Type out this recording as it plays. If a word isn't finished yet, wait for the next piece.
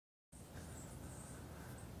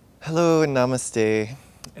Hello and namaste,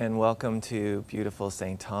 and welcome to beautiful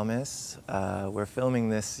St. Thomas. We're filming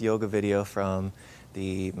this yoga video from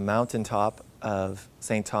the mountaintop of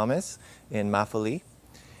St. Thomas in Mafali,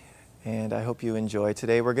 and I hope you enjoy.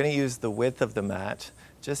 Today we're going to use the width of the mat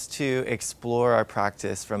just to explore our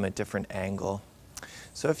practice from a different angle.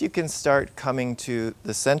 So if you can start coming to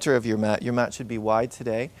the center of your mat should be wide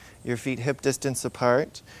today, your feet hip distance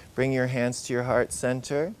apart, bring your hands to your heart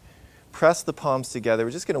center. Press the palms together.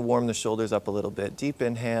 We're just going to warm the shoulders up a little bit. Deep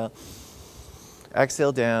inhale.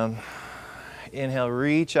 Exhale down. Inhale,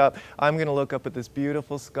 reach up. I'm going to look up at this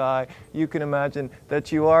beautiful sky. You can imagine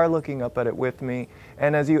that you are looking up at it with me.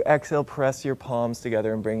 And as you exhale, press your palms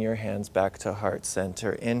together and bring your hands back to heart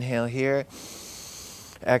center. Inhale here.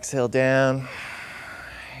 Exhale down.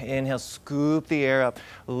 Inhale, scoop the air up,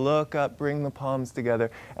 look up, bring the palms together,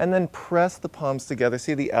 and then press the palms together.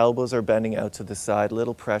 See the elbows are bending out to the side,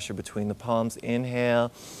 little pressure between the palms.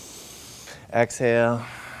 Inhale, exhale,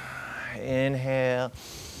 inhale,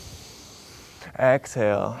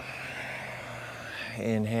 exhale,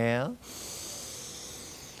 inhale,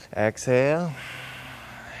 exhale,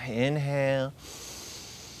 inhale,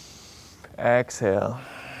 exhale.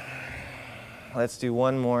 Let's do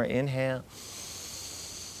one more. Inhale.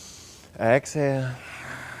 Exhale,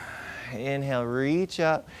 inhale, reach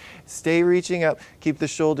up, stay reaching up, keep the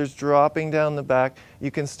shoulders dropping down the back.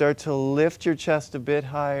 You can start to lift your chest a bit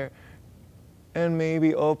higher and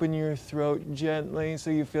maybe open your throat gently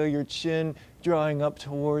so you feel your chin drawing up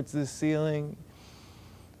towards the ceiling.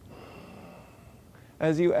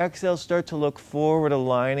 As you exhale, start to look forward,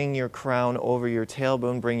 aligning your crown over your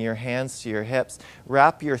tailbone. Bring your hands to your hips.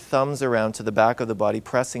 Wrap your thumbs around to the back of the body,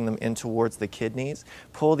 pressing them in towards the kidneys.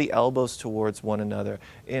 Pull the elbows towards one another.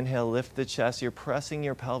 Inhale, lift the chest. You're pressing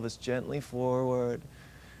your pelvis gently forward.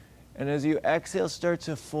 And as you exhale, start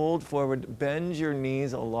to fold forward. Bend your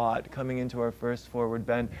knees a lot, coming into our first forward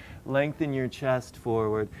bend. Lengthen your chest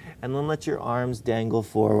forward. And then let your arms dangle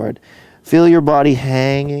forward. Feel your body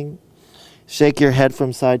hanging. Shake your head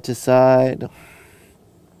from side to side.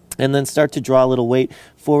 And then start to draw a little weight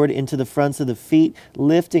forward into the fronts of the feet,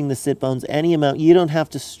 lifting the sit bones any amount. You don't have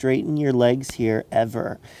to straighten your legs here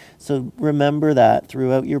ever. So remember that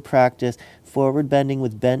throughout your practice, forward bending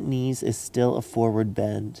with bent knees is still a forward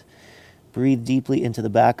bend. Breathe deeply into the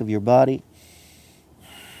back of your body.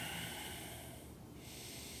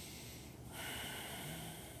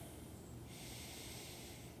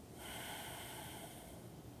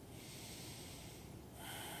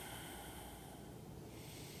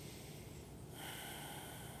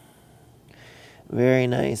 Very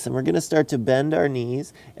nice. And we're going to start to bend our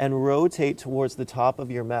knees and rotate towards the top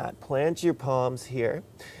of your mat. Plant your palms here.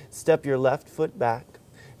 Step your left foot back,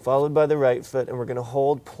 followed by the right foot, and we're going to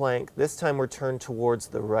hold plank. This time we're turned towards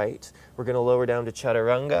the right. We're going to lower down to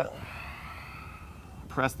chaturanga.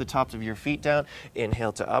 Press the tops of your feet down.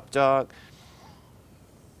 Inhale to up dog.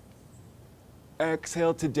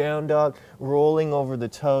 Exhale to down dog, rolling over the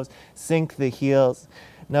toes. Sink the heels.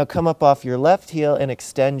 Now come up off your left heel and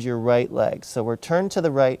extend your right leg. So we're turned to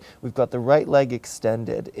the right. We've got the right leg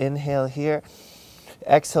extended. Inhale here.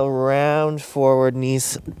 Exhale, round forward,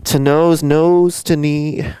 knees to nose to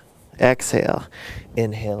knee. Exhale.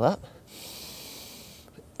 Inhale up.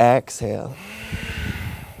 Exhale.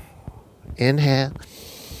 Inhale.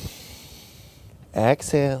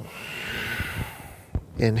 Exhale.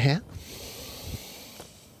 Inhale.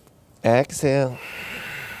 Exhale.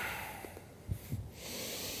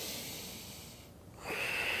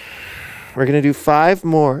 We're going to do 5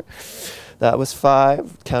 more. That was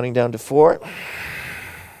 5, counting down to 4,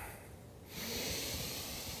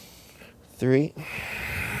 3,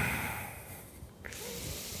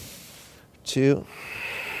 2.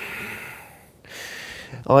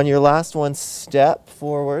 On your last one, step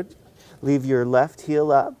forward. Leave your left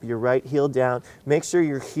heel up, your right heel down. Make sure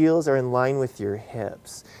your heels are in line with your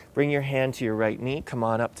hips. Bring your hand to your right knee. Come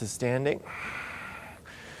on up to standing.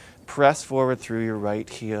 Press forward through your right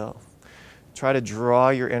heel. Try to draw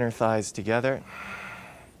your inner thighs together.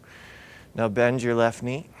 Now bend your left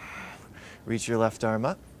knee. Reach your left arm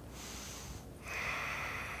up.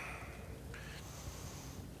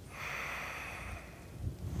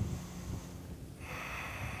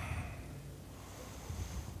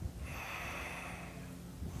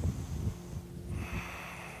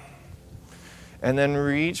 And then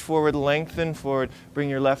reach forward, lengthen forward. Bring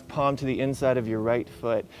your left palm to the inside of your right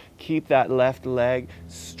foot. Keep that left leg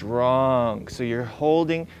strong. So you're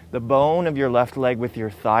holding the bone of your left leg with your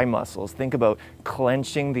thigh muscles. Think about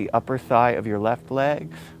clenching the upper thigh of your left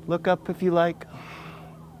leg. Look up if you like.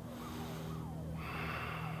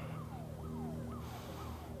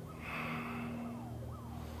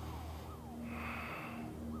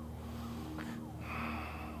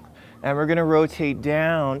 And we're going to rotate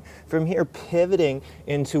down from here, pivoting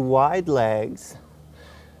into wide legs,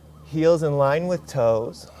 heels in line with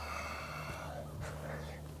toes.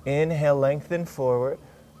 Inhale, lengthen forward.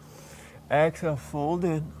 Exhale, fold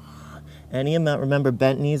in. Any amount, remember,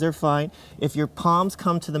 bent knees are fine. If your palms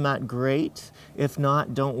come to the mat, great. If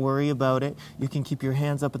not, don't worry about it. You can keep your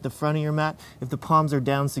hands up at the front of your mat. If the palms are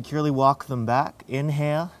down securely, walk them back.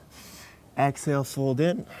 Inhale, exhale, fold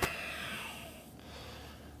in.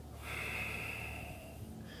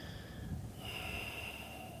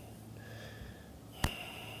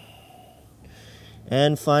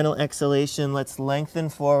 And final exhalation, let's lengthen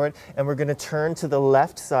forward, and we're going to turn to the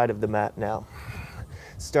left side of the mat now.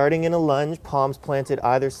 Starting in a lunge, palms planted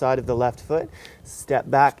either side of the left foot. Step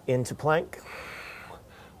back into plank.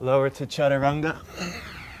 Lower to chaturanga.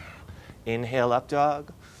 Inhale, up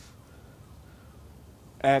dog.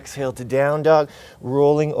 Exhale to down dog,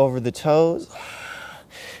 rolling over the toes.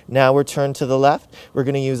 Now we're turned to the left. We're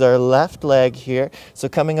going to use our left leg here. So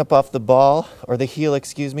coming up off the ball, or the heel,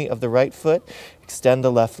 excuse me, of the right foot, extend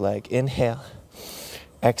the left leg. Inhale.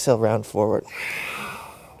 Exhale, round forward.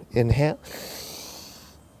 Inhale.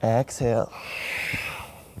 Exhale.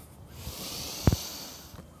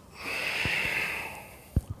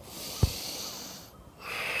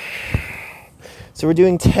 So we're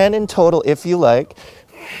doing 10 in total if you like.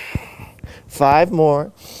 5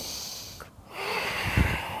 more.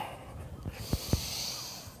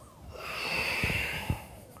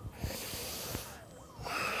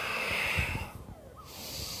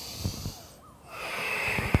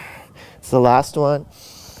 It's the last one.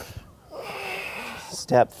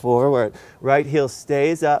 Step forward. Right heel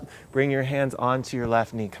stays up. Bring your hands onto your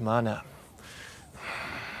left knee. Come on up.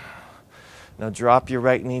 Now drop your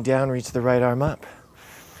right knee down. Reach the right arm up.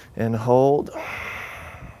 And hold.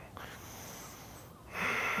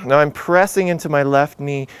 Now I'm pressing into my left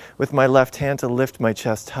knee with my left hand to lift my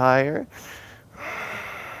chest higher.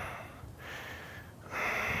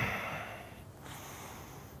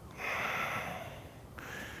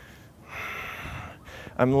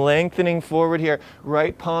 I'm lengthening forward here.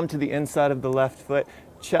 Right palm to the inside of the left foot.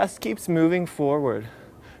 Chest keeps moving forward.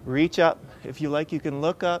 Reach up. If you like, you can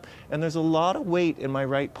look up. And there's a lot of weight in my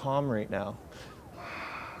right palm right now.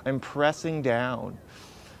 I'm pressing down.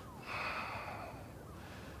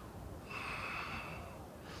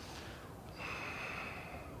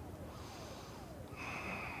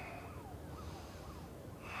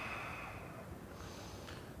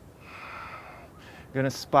 You're going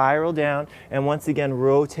to spiral down and once again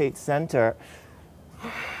rotate center.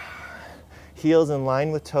 Heels in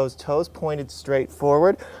line with toes, toes pointed straight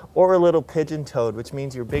forward or a little pigeon-toed, which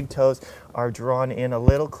means your big toes are drawn in a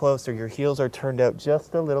little closer. Your heels are turned out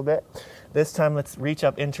just a little bit. This time let's reach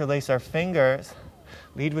up, interlace our fingers.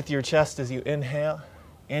 Lead with your chest as you inhale,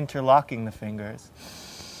 interlocking the fingers.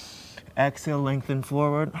 Exhale, lengthen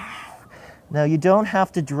forward. Now you don't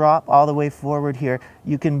have to drop all the way forward here.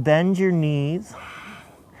 You can bend your knees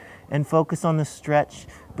and focus on the stretch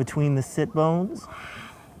between the sit bones.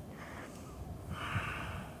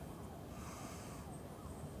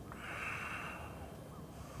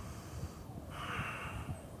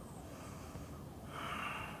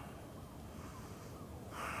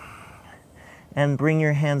 And bring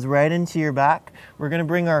your hands right into your back. We're going to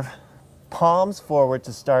bring our palms forward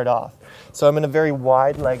to start off. So I'm in a very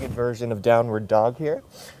wide-legged version of downward dog here.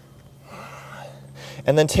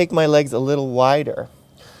 And then take my legs a little wider.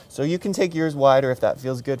 So you can take yours wider if that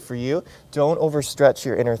feels good for you. Don't overstretch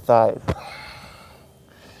your inner thighs.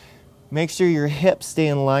 Make sure your hips stay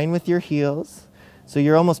in line with your heels. So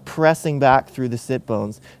you're almost pressing back through the sit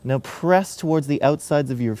bones. Now press towards the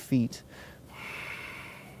outsides of your feet.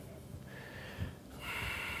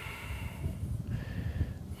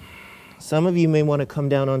 Some of you may want to come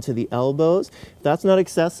down onto the elbows. If that's not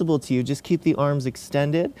accessible to you, just keep the arms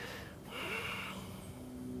extended.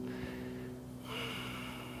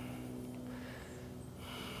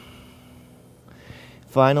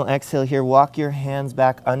 Final exhale here, walk your hands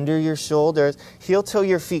back under your shoulders, heel toe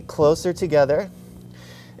your feet closer together,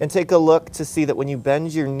 and take a look to see that when you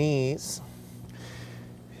bend your knees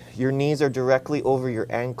are directly over your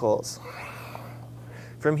ankles.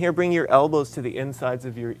 From here, bring your elbows to the insides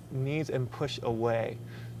of your knees and push away.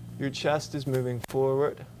 Your chest is moving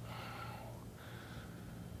forward.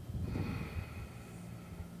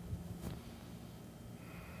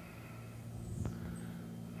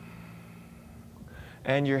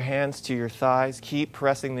 And your hands to your thighs. Keep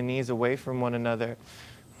pressing the knees away from one another.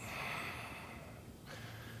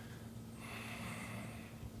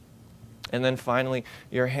 And then finally,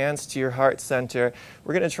 your hands to your heart center.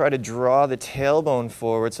 We're going to try to draw the tailbone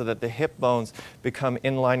forward so that the hip bones become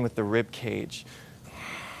in line with the rib cage.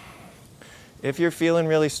 If you're feeling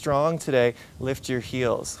really strong today, lift your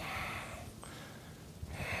heels.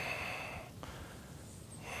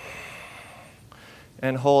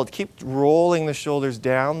 And hold. Keep rolling the shoulders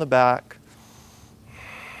down the back.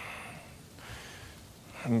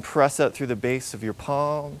 And press out through the base of your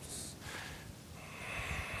palms.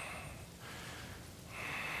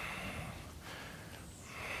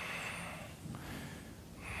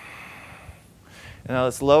 And now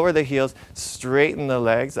let's lower the heels, straighten the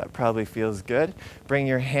legs. That probably feels good. Bring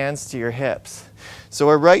your hands to your hips. So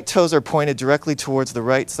our right toes are pointed directly towards the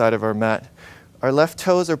right side of our mat. Our left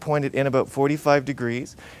toes are pointed in about 45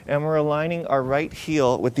 degrees, and we're aligning our right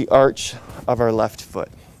heel with the arch of our left foot.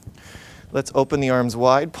 Let's open the arms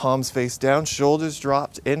wide, palms face down, shoulders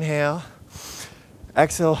dropped. Inhale.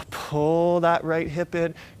 Exhale, pull that right hip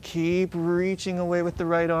in. Keep reaching away with the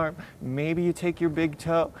right arm. Maybe you take your big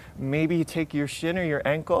toe, maybe you take your shin or your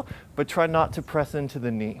ankle, but try not to press into the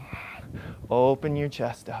knee. Open your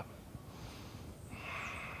chest up.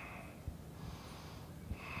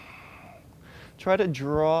 Try to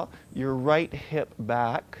draw your right hip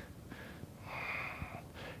back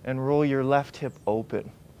and roll your left hip open.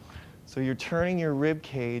 So you're turning your rib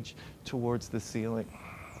cage towards the ceiling.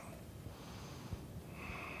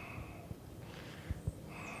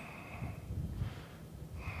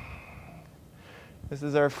 This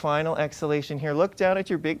is our final exhalation here. Look down at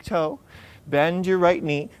your big toe. Bend your right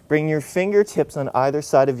knee. Bring your fingertips on either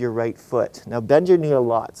side of your right foot. Now bend your knee a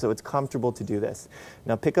lot so it's comfortable to do this.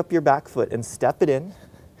 Now pick up your back foot and step it in.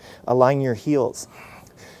 Align your heels.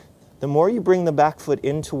 The more you bring the back foot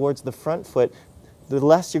in towards the front foot, the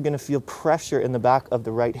less you're going to feel pressure in the back of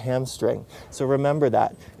the right hamstring. So remember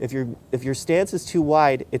that. If your stance is too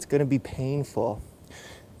wide, it's going to be painful.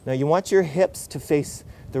 Now you want your hips to face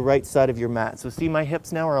the right side of your mat. So see, my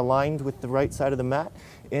hips now are aligned with the right side of the mat.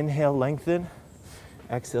 Inhale, lengthen.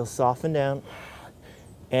 Exhale, soften down.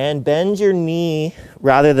 And bend your knee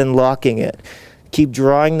rather than locking it. Keep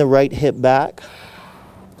drawing the right hip back.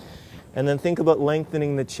 And then think about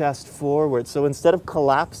lengthening the chest forward. So instead of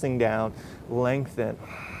collapsing down, lengthen.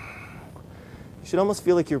 You should almost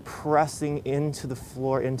feel like you're pressing into the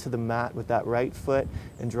floor, into the mat with that right foot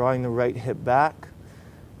and drawing the right hip back.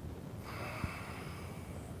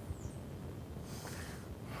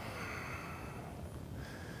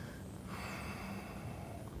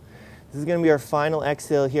 This is going to be our final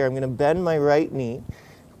exhale here. I'm going to bend my right knee,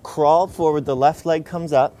 crawl forward, the left leg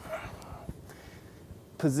comes up.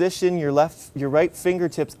 Position your right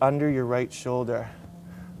fingertips under your right shoulder.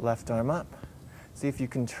 Left arm up. See if you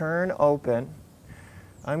can turn open.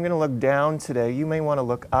 I'm going to look down today. You may want to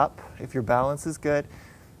look up if your balance is good.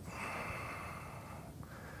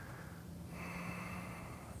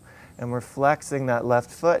 And we're flexing that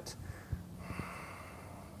left foot.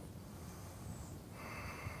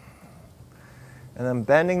 And then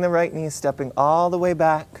bending the right knee, stepping all the way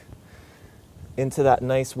back into that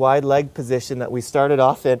nice wide leg position that we started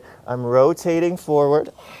off in. I'm rotating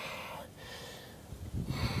forward.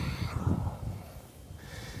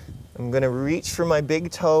 I'm going to reach for my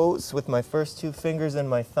big toes with my first two fingers and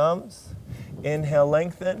my thumbs. Inhale,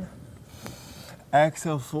 lengthen.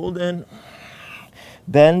 Exhale, fold in.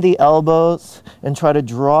 Bend the elbows and try to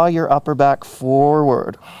draw your upper back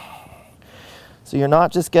forward. So you're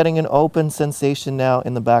not just getting an open sensation now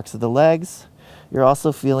in the backs of the legs, you're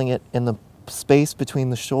also feeling it in the space between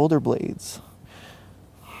the shoulder blades.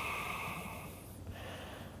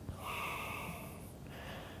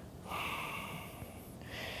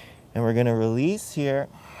 And we're going to release here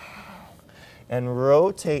and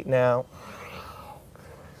rotate now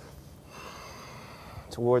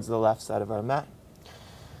towards the left side of our mat.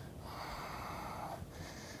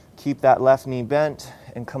 Keep that left knee bent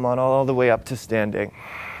and come on all the way up to standing.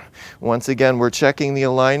 Once again, we're checking the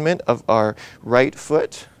alignment of our right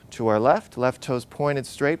foot to our left. Left toes pointed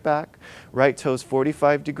straight back. Right toes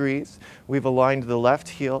 45 degrees. We've aligned the left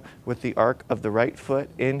heel with the arc of the right foot.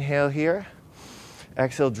 Inhale here.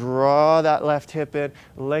 Exhale, draw that left hip in.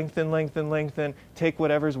 Lengthen, lengthen, lengthen. Take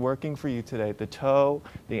whatever's working for you today. The toe,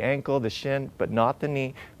 the ankle, the shin, but not the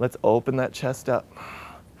knee. Let's open that chest up.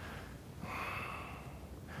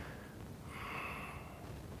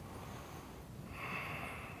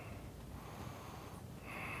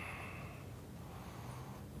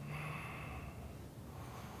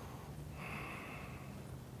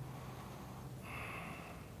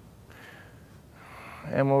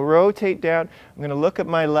 And we'll rotate down. I'm going to look at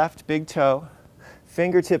my left big toe,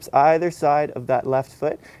 fingertips either side of that left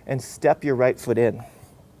foot, and step your right foot in.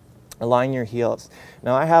 Align your heels.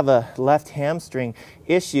 Now I have a left hamstring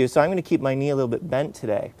issue, so I'm going to keep my knee a little bit bent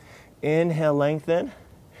today. Inhale, lengthen.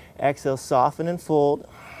 Exhale, soften and fold.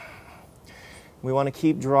 We want to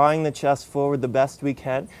keep drawing the chest forward the best we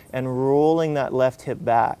can and rolling that left hip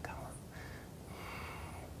back.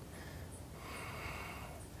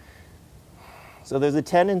 So there's a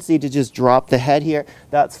tendency to just drop the head here.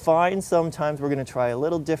 That's fine. Sometimes we're going to try a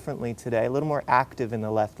little differently today, a little more active in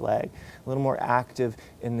the left leg, a little more active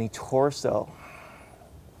in the torso.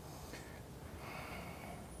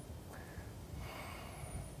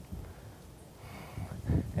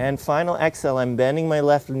 And final exhale, I'm bending my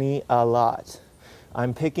left knee a lot.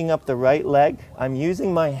 I'm picking up the right leg. I'm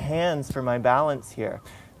using my hands for my balance here.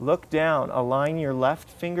 Look down, align your left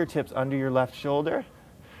fingertips under your left shoulder.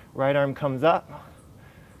 Right arm comes up.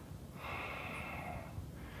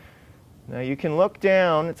 Now you can look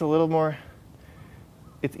down,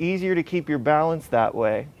 it's easier to keep your balance that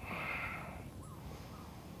way.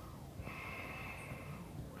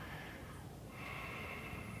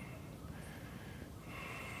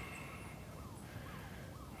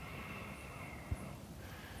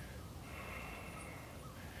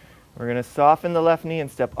 We're going to soften the left knee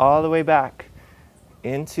and step all the way back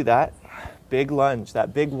into that big lunge,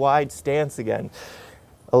 that big wide stance again.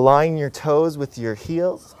 Align your toes with your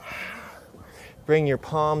heels. Bring your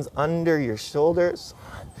palms under your shoulders.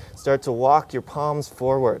 Start to walk your palms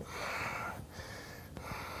forward.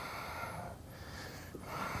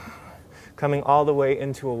 Coming all the way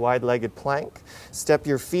into a wide-legged plank. Step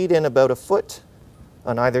your feet in about a foot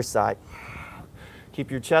on either side.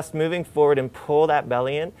 Keep your chest moving forward and pull that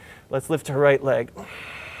belly in. Let's lift our right leg.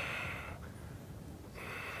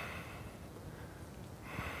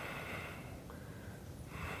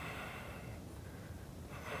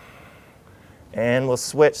 And we'll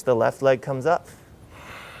switch, the left leg comes up.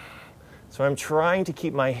 So I'm trying to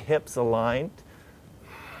keep my hips aligned.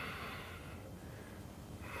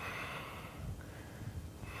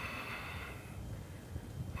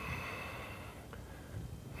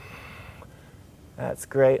 That's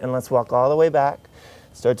great, and let's walk all the way back.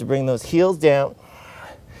 Start to bring those heels down.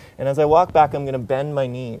 And as I walk back, I'm going to bend my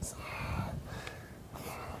knees.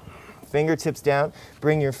 Fingertips down,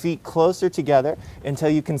 bring your feet closer together until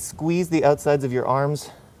you can squeeze the outsides of your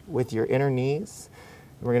arms with your inner knees.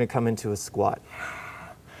 We're going to come into a squat.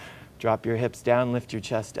 Drop your hips down, lift your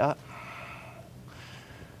chest up.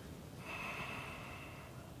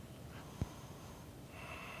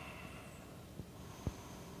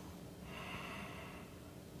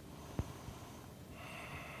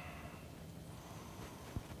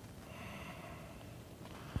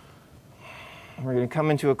 We're going to come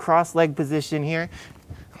into a cross-leg position here.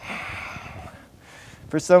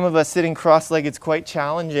 For some of us, sitting cross-legged is quite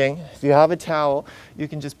challenging. If you have a towel, you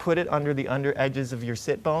can just put it under the under edges of your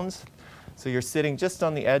sit bones. So you're sitting just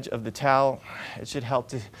on the edge of the towel. It should help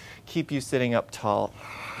to keep you sitting up tall.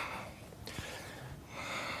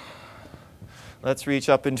 Let's reach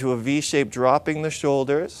up into a V shape, dropping the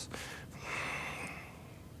shoulders.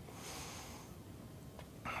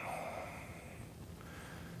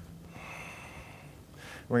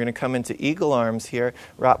 We're going to come into eagle arms here.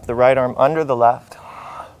 Wrap the right arm under the left.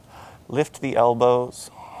 Lift the elbows.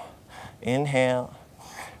 Inhale.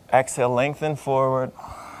 Exhale, lengthen forward.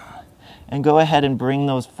 And go ahead and bring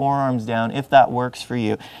those forearms down if that works for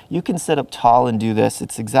you. You can sit up tall and do this.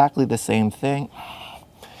 It's exactly the same thing.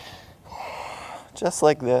 Just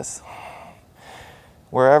like this.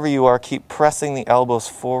 Wherever you are, keep pressing the elbows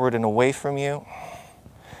forward and away from you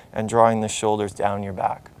and drawing the shoulders down your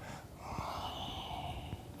back.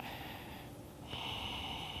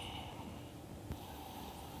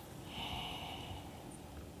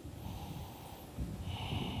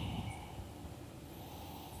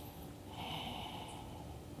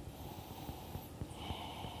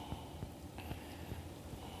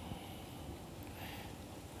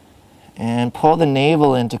 And pull the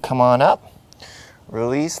navel in to come on up.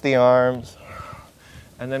 Release the arms.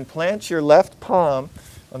 And then plant your left palm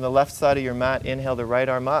on the left side of your mat. Inhale the right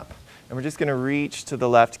arm up. And we're just going to reach to the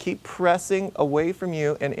left. Keep pressing away from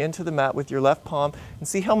you and into the mat with your left palm. And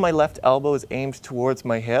see how my left elbow is aimed towards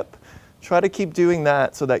my hip? Try to keep doing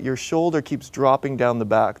that so that your shoulder keeps dropping down the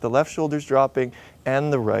back. The left shoulder's dropping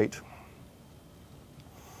and the right.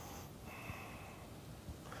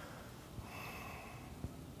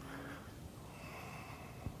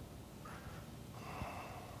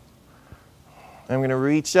 I'm going to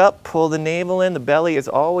reach up, pull the navel in. The belly is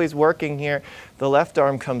always working here. The left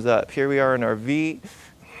arm comes up. Here we are in our V.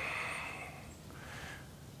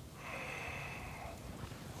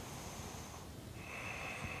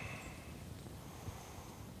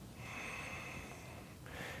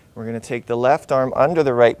 We're going to take the left arm under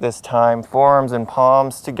the right this time, forearms and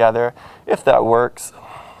palms together, if that works.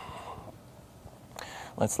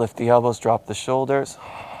 Let's lift the elbows, drop the shoulders.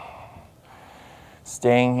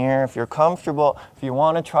 Staying here. If you're comfortable, if you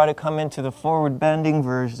want to try to come into the forward bending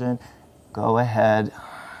version, go ahead.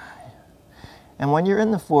 And when you're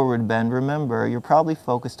in the forward bend, remember, you're probably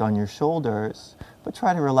focused on your shoulders, but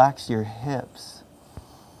try to relax your hips.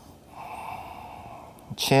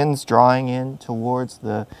 Chin's drawing in towards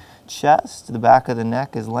the chest, the back of the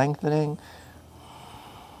neck is lengthening.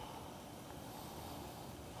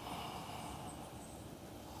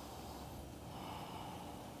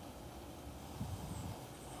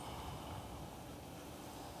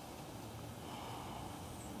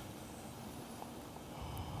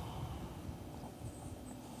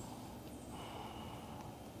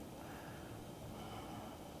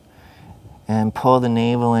 And pull the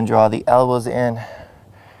navel and draw the elbows in.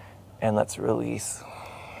 And let's release.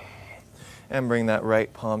 And bring that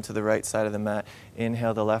right palm to the right side of the mat.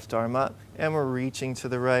 Inhale the left arm up, and we're reaching to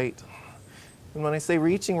the right. And when I say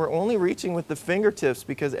reaching, we're only reaching with the fingertips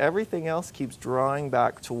because everything else keeps drawing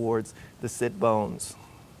back towards the sit bones.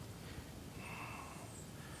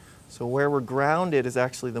 So where we're grounded is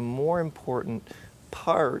actually the more important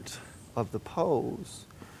part of the pose.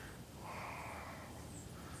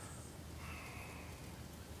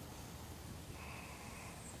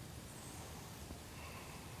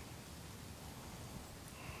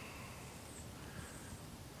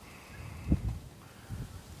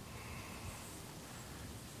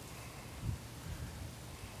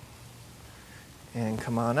 And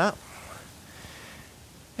come on up.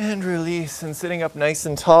 And release. And sitting up nice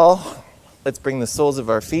and tall, let's bring the soles of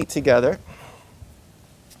our feet together.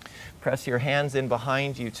 Press your hands in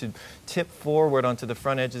behind you to tip forward onto the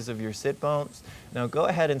front edges of your sit bones. Now go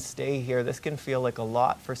ahead and stay here. This can feel like a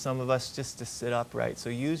lot for some of us just to sit upright. So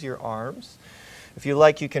use your arms. If you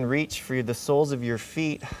like, you can reach for the soles of your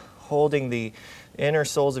feet, holding the inner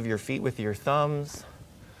soles of your feet with your thumbs.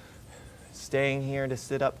 Staying here to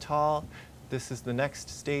sit up tall. This is the next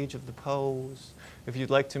stage of the pose. If you'd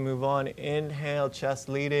like to move on, inhale, chest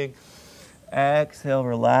leading. Exhale,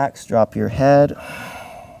 relax, drop your head.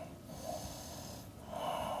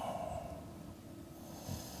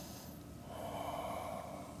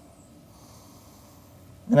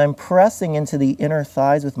 And I'm pressing into the inner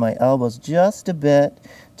thighs with my elbows just a bit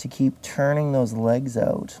to keep turning those legs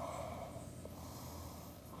out.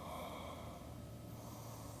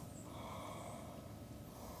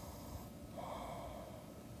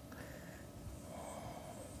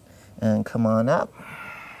 And come on up.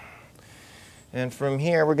 And from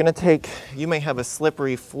here, we're going to take, you may have a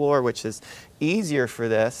slippery floor, which is easier for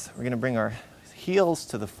this. We're going to bring our heels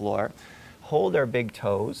to the floor, hold our big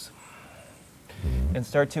toes, and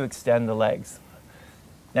start to extend the legs.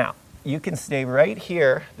 Now, you can stay right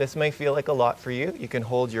here. This may feel like a lot for you. You can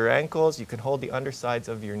hold your ankles. You can hold the undersides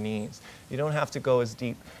of your knees. You don't have to go as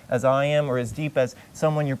deep as I am or as deep as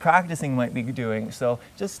someone you're practicing might be doing. So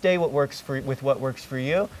just stay with what works for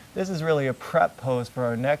you. This is really a prep pose for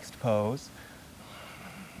our next pose.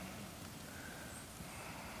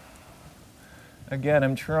 Again,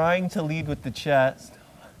 I'm trying to lead with the chest,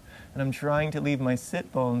 and I'm trying to leave my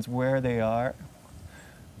sit bones where they are.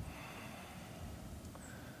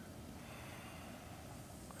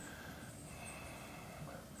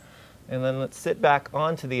 And then let's sit back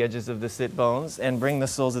onto the edges of the sit bones and bring the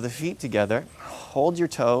soles of the feet together. Hold your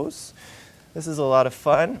toes. This is a lot of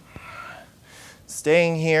fun.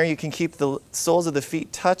 Staying here, you can keep the soles of the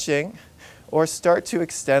feet touching or start to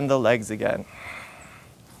extend the legs again.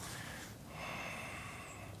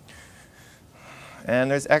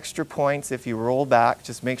 And there's extra points if you roll back.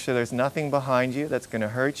 Just make sure there's nothing behind you that's going to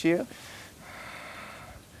hurt you.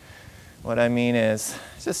 What I mean is,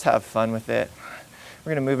 just have fun with it.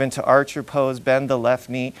 We're going to move into archer pose, bend the left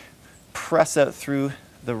knee, press out through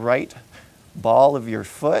the right ball of your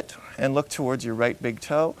foot, and look towards your right big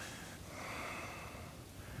toe.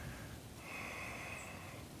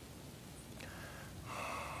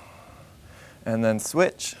 And then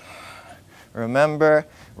switch. Remember,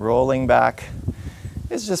 rolling back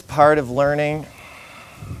is just part of learning.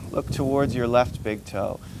 Look towards your left big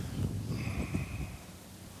toe.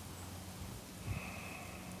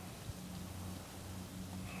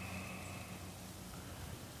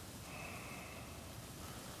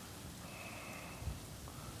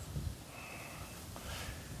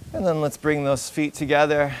 And then let's bring those feet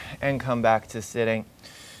together and come back to sitting.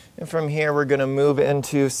 And from here, we're going to move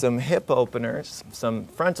into some hip openers, some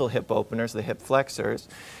frontal hip openers, the hip flexors,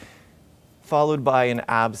 followed by an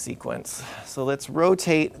ab sequence. So let's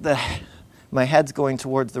rotate the My head's going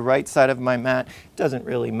towards the right side of my mat. It doesn't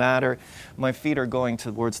really matter. My feet are going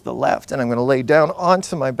towards the left, and I'm going to lay down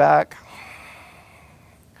onto my back.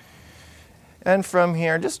 And from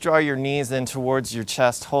here, just draw your knees in towards your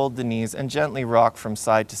chest, hold the knees, and gently rock from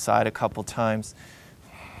side to side a couple times.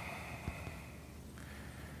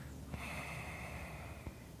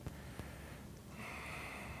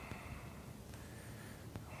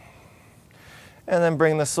 And then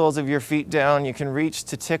bring the soles of your feet down. You can reach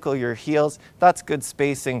to tickle your heels. That's good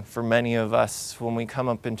spacing for many of us when we come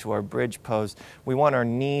up into our bridge pose. We want our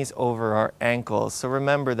knees over our ankles. So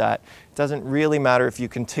remember that. It doesn't really matter if you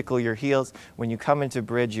can tickle your heels. When you come into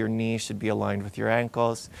bridge, your knees should be aligned with your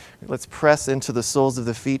ankles. Let's press into the soles of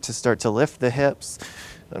the feet to start to lift the hips.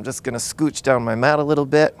 I'm just going to scooch down my mat a little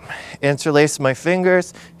bit, interlace my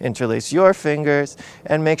fingers, interlace your fingers,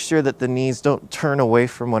 and make sure that the knees don't turn away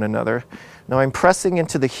from one another. Now I'm pressing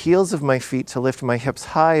into the heels of my feet to lift my hips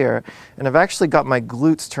higher, and I've actually got my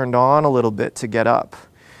glutes turned on a little bit to get up.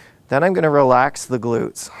 Then I'm going to relax the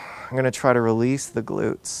glutes. I'm going to try to release the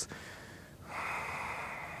glutes.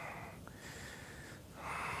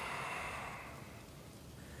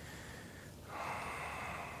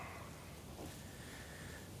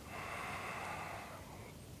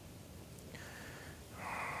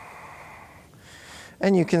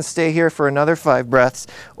 And you can stay here for another 5 breaths,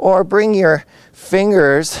 or bring your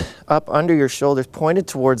fingers up under your shoulders, pointed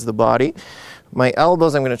towards the body. My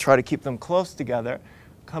elbows, I'm going to try to keep them close together,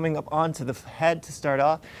 coming up onto the head to start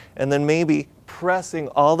off, and then maybe pressing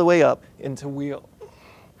all the way up into wheel.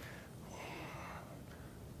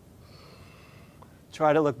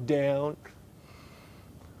 Try to look down.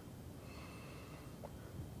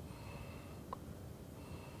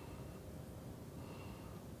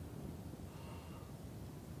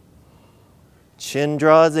 Chin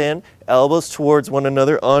draws in, elbows towards one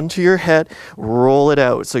another onto your head, roll it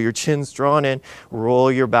out. So your chin's drawn in,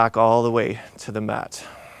 roll your back all the way to the mat.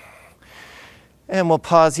 And we'll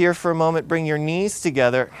pause here for a moment, bring your knees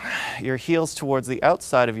together, your heels towards the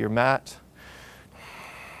outside of your mat.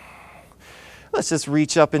 Let's just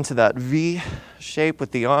reach up into that V shape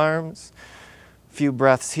with the arms. A few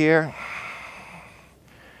breaths here.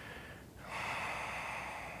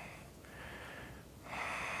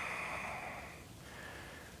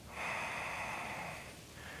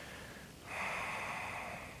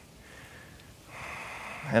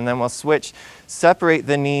 And then we'll switch, separate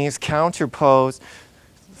the knees, counter pose,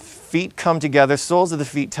 feet come together, soles of the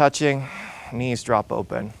feet touching, knees drop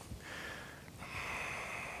open.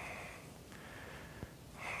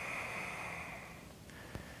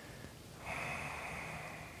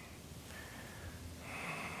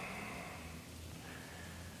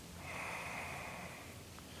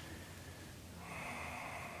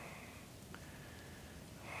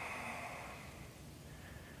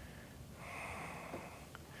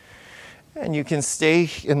 And you can stay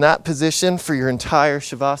in that position for your entire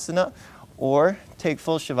Shavasana, or take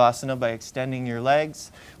full Shavasana by extending your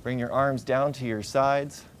legs, bring your arms down to your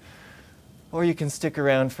sides, or you can stick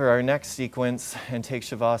around for our next sequence and take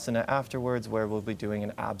Shavasana afterwards, where we'll be doing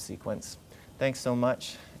an ab sequence. Thanks so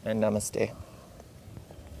much, and namaste.